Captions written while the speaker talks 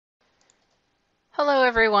Hello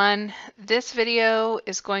everyone. This video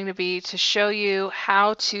is going to be to show you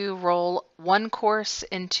how to roll one course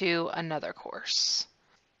into another course.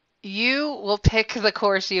 You will pick the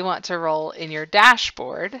course you want to roll in your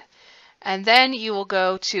dashboard, and then you will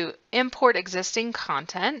go to Import Existing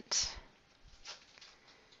Content.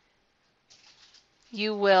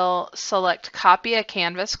 You will select Copy a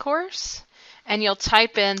Canvas course, and you'll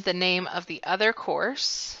type in the name of the other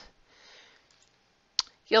course.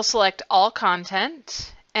 You'll select All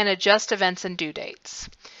Content and adjust events and due dates.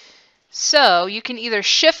 So you can either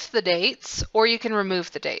shift the dates or you can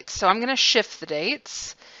remove the dates. So I'm going to shift the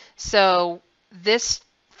dates. So this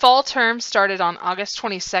fall term started on August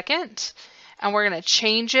 22nd, and we're going to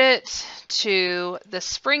change it to the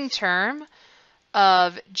spring term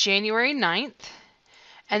of January 9th.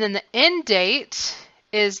 And then the end date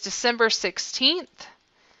is December 16th.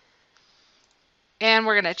 And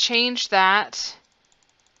we're going to change that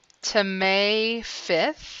to May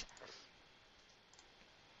 5th.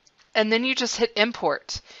 And then you just hit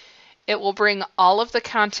import. It will bring all of the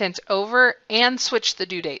content over and switch the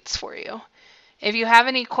due dates for you. If you have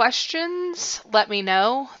any questions, let me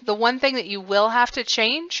know. The one thing that you will have to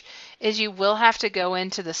change is you will have to go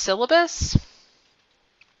into the syllabus,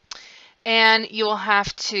 and you will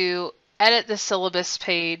have to edit the syllabus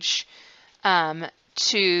page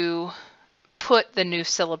to put the new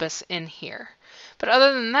syllabus in here. But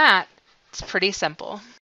other than that, it's pretty simple.